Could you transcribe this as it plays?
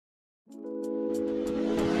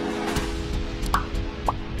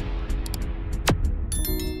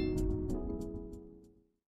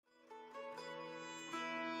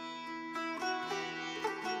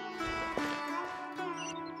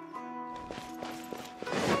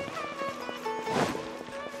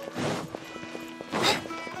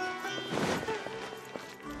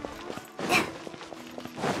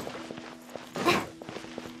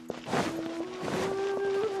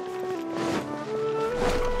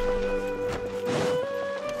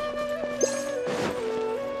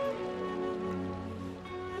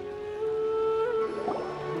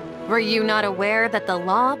Were you not aware that the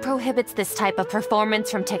law prohibits this type of performance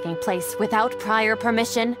from taking place without prior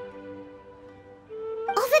permission?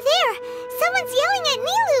 Over there! Someone's yelling at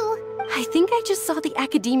Nilou! I think I just saw the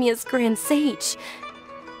Academia's Grand Sage.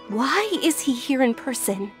 Why is he here in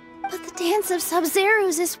person? But the Dance of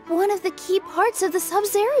Sub-Zerus is one of the key parts of the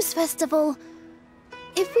Sub-Zerus Festival.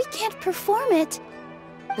 If we can't perform it...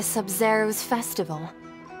 The Sub-Zerus Festival.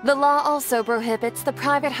 The law also prohibits the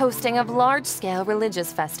private hosting of large-scale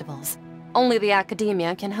religious festivals. Only the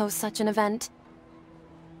Academia can host such an event.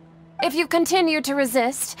 If you continue to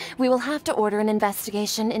resist, we will have to order an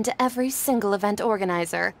investigation into every single event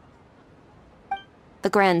organizer. The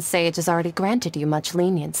Grand Sage has already granted you much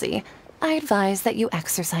leniency. I advise that you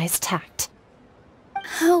exercise tact.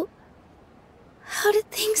 How did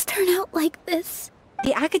things turn out like this?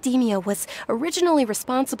 The Academia was originally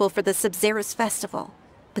responsible for the Sub-Zerus Festival,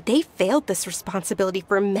 but they failed this responsibility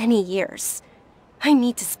for many years. I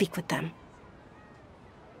need to speak with them.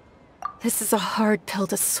 This is a hard pill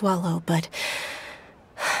to swallow, but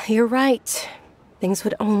you're right. Things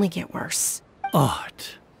would only get worse.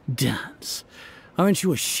 Art, dance. Aren't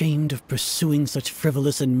you ashamed of pursuing such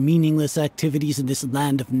frivolous and meaningless activities in this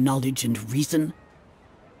land of knowledge and reason?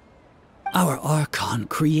 Our Archon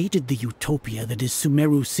created the utopia that is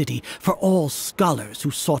Sumeru City for all scholars who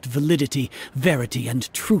sought validity, verity,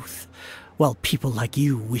 and truth, while people like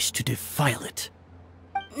you wish to defile it.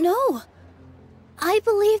 No. I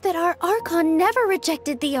believe that our Archon never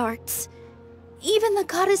rejected the arts. Even the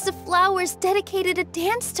Goddess of Flowers dedicated a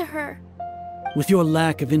dance to her. With your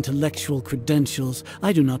lack of intellectual credentials,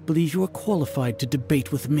 I do not believe you are qualified to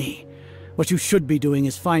debate with me. What you should be doing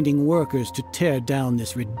is finding workers to tear down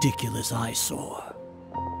this ridiculous eyesore.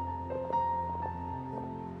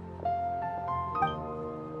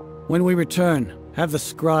 When we return, have the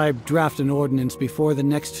scribe draft an ordinance before the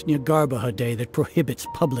next Nyagarbha day that prohibits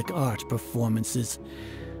public art performances.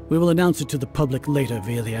 We will announce it to the public later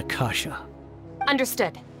via the Akasha.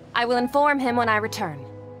 Understood. I will inform him when I return.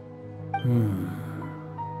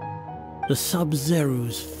 The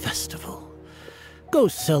Sub-Zerus Festival. Go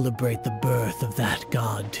celebrate the birth of that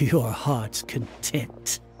god to your heart's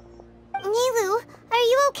content. Nilou, are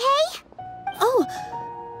you okay? Oh,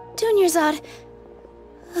 Dunyarzad.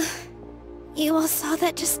 You all saw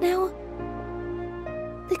that just now?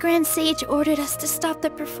 The Grand Sage ordered us to stop the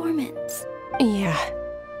performance. Yeah.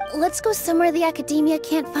 Let's go somewhere the Academia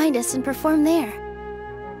can't find us and perform there.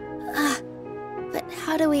 But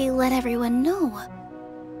how do we let everyone know?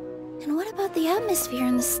 And what about the atmosphere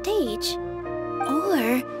on the stage?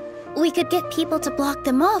 Or we could get people to block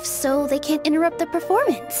them off so they can't interrupt the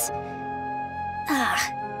performance.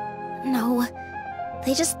 No.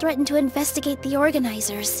 They just threatened to investigate the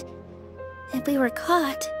organizers. If we were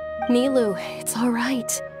caught... Nilou, it's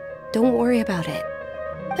alright. Don't worry about it.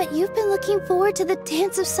 But you've been looking forward to the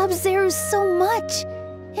Dance of Sub-Zerus so much.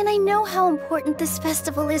 And I know how important this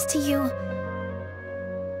festival is to you.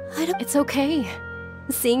 It's okay.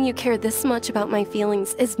 Seeing you care this much about my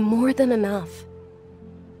feelings is more than enough.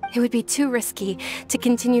 It would be too risky to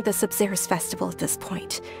continue the Sub-Zerus Festival at this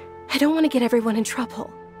point. I don't want to get everyone in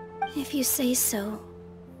trouble. If you say so.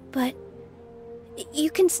 But...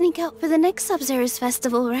 you can sneak out for the next Sub-Zerus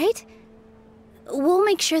Festival, right? We'll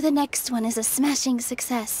make sure the next one is a smashing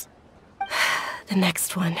success. The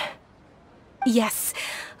next one. Yes.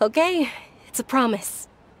 Okay. It's a promise.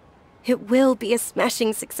 It will be a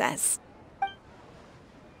smashing success.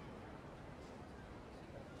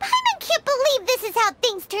 I can't believe this is how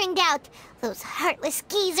things turned out. Those heartless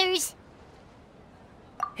geezers.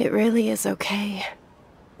 It really is okay.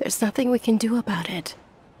 There's nothing we can do about it.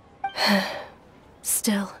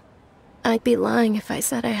 Still, I'd be lying if I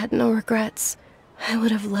said I had no regrets. I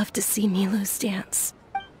would have loved to see Nilou's dance.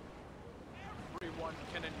 Everyone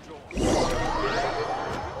can enjoy.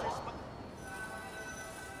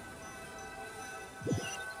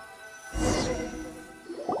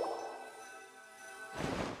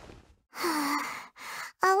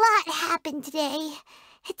 A lot happened today.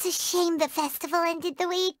 It's a shame the festival ended the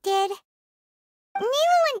way it did.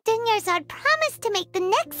 Nilou and Dunyarzad promised to make the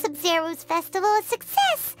next Sub-Zerus festival a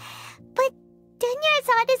success, but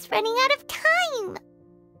Dunyarzad is running out of time.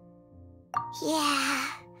 Yeah.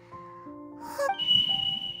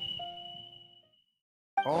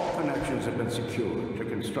 All connections have been secured to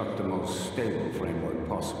construct the most stable framework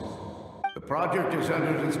possible. The project is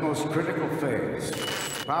entered its most critical phase.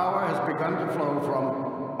 Power has begun to flow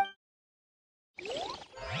from...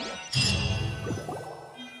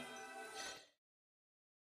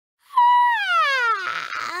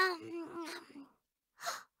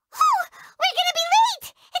 We're gonna be late!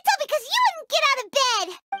 It's all because you wouldn't get out of bed!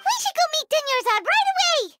 We should go meet Dunyarzad right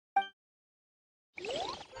away!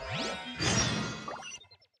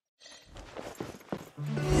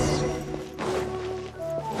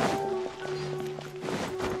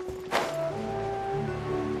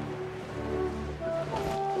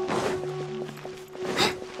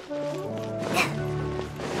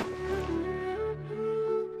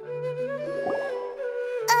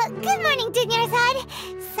 Good morning, Dunyarzad.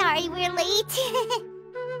 Sorry we're late.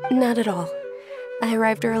 Not at all. I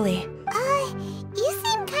arrived early. You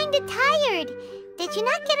seem kinda tired. Did you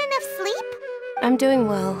not get enough sleep? I'm doing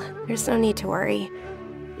well. There's no need to worry.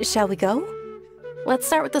 Shall we go? Let's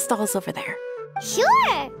start with the stalls over there.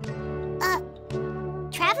 Sure!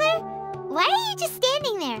 Traveler? Why are you just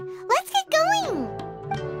standing there? Let's get going!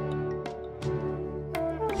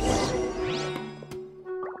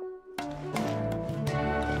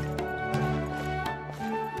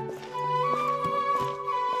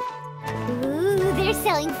 Ooh, they're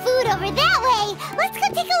selling food over that way! Let's go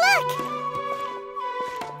take a look!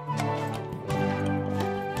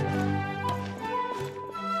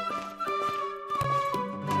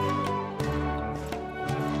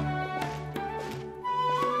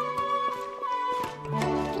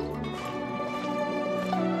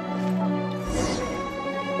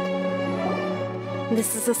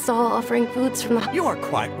 This is a stall offering foods from the... You're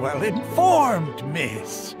quite well informed,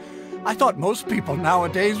 miss. I thought most people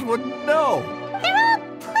nowadays wouldn't know. They're all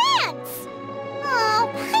plants! Oh,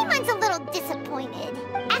 Paimon's a little disappointed.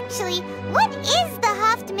 Actually, what is the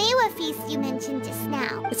Homayani feast you mentioned just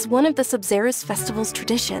now? It's one of the Sub-Zerus festival's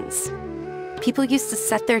traditions. People used to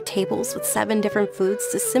set their tables with 7 different foods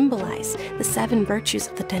to symbolize the 7 virtues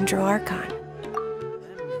of the Dendroarchon.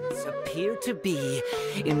 Appear to be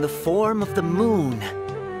in the form of the moon.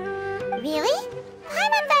 Really?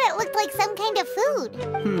 Paimon thought it looked like some kind of food.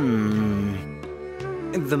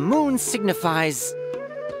 The moon signifies...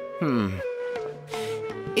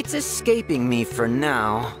 It's escaping me for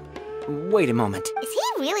now. Wait a moment. Is he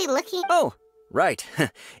really looking? Oh, right.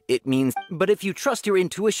 It means... But if you trust your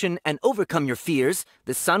intuition and overcome your fears,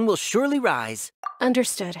 the sun will surely rise.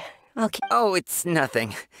 Understood. I'll keep... Oh, it's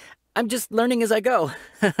nothing. I'm just learning as I go.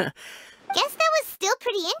 Guess that was still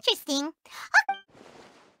pretty interesting.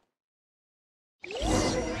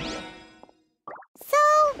 So,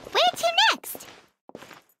 where to next?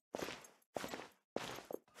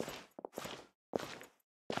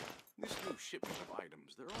 This new shipment of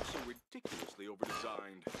items, they're also ridiculously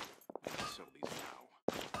overdesigned. I'll sell these now.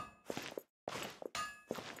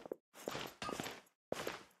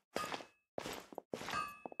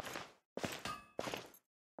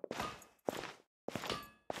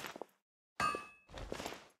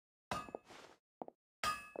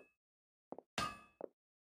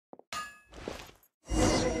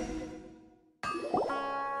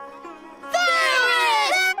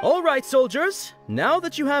 All right, soldiers. Now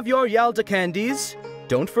that you have your Yalda candies,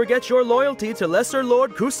 don't forget your loyalty to Lesser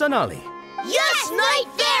Lord Kusanali. Yes, Knight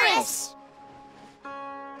Varus!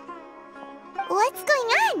 What's going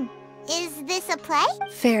on? Is this a play?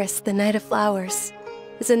 Ferris, the Knight of Flowers,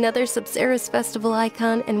 is another Sub-Zerus festival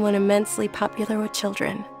icon and one immensely popular with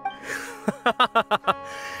children.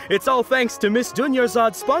 It's all thanks to Miss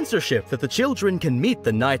Dunyarzad's sponsorship that the children can meet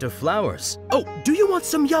the Knight of Flowers. Oh, do you want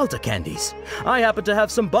some Yalda candies? I happen to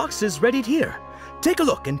have some boxes ready here. Take a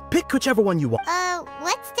look and pick whichever one you want.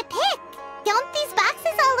 What's to pick? Don't these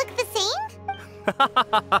boxes all look the same?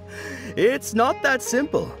 It's not that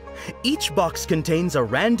simple. Each box contains a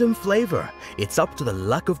random flavor. It's up to the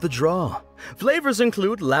luck of the draw. Flavors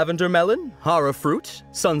include lavender melon, hara fruit,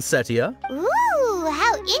 sunsetia. Ooh,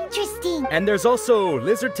 how interesting! And there's also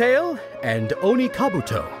lizard tail and oni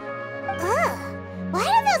kabuto. Ugh, why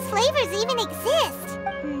do those flavors even exist?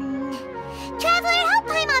 Traveler, help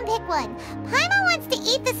Paimon pick one. Paimon wants to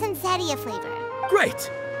eat the sunsetia flavor.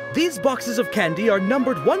 Great! These boxes of candy are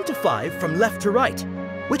numbered 1 to 5 from left to right.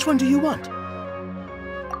 Which one do you want?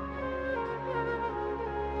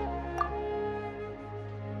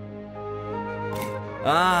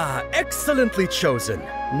 Ah, excellently chosen.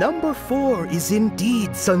 Number 4 is indeed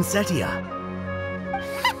sunsetia.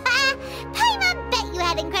 Paimon bet you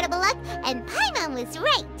had incredible luck, and Paimon was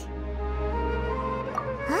right.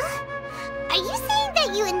 Huh? Are you saying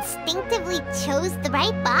that you instinctively chose the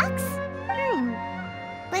right box?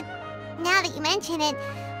 But now that you mention it,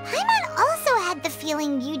 Paimon also had the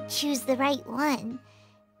feeling you'd choose the right one.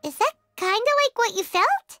 Is that kinda like what you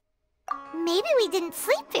felt? Maybe we didn't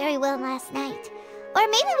sleep very well last night. Or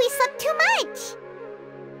maybe we slept too much.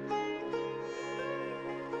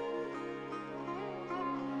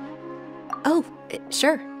 Oh,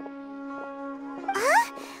 sure.